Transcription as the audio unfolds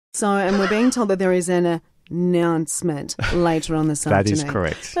So, and we're being told that there is an announcement later on this afternoon. That is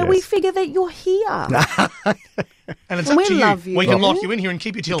correct. But we figure that you're here. And it's up to you. love you. We can lock you in here and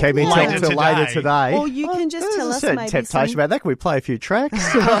keep you till later today. Or you can just tell us maybe temptation about that. Can we play a few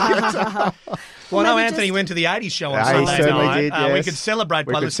tracks? Well, no, Anthony went to the 80s show on He Sunday certainly night. did, yes. We could celebrate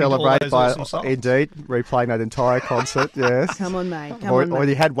by We could listening celebrate to all by, those awesome songs. indeed, replaying that entire concert, yes. Come on, mate. Come Or on, mate.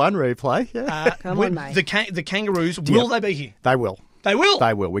 already had one replay, yeah. Come on, mate. The Kangaroos, will they be here? They will. They will?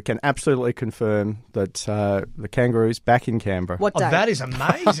 They will. We can absolutely confirm that the Kangaroos back in Canberra. What day? That is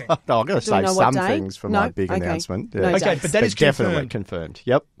amazing. No, I'm going to Do we say know what some day? things for my big announcement. No Okay, dates. but that is definitely confirmed. confirmed.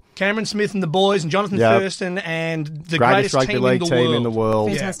 Yep. Cameron Smith and the boys and Jonathan Thurston and the greatest greatest rugby team league team in the world.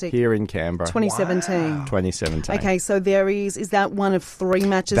 Fantastic. Here in Canberra. 2017. 2017. Okay, so is that one of three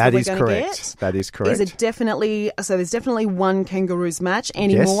matches That we're is going to correct. get? That is correct. Is it definitely, so there's definitely one Kangaroos match.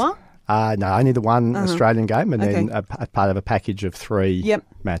 Any more? No, only the one Australian game and then a part of a package of three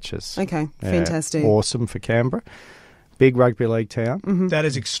matches. Okay, fantastic. Awesome for Canberra. Big rugby league town. That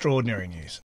is extraordinary news.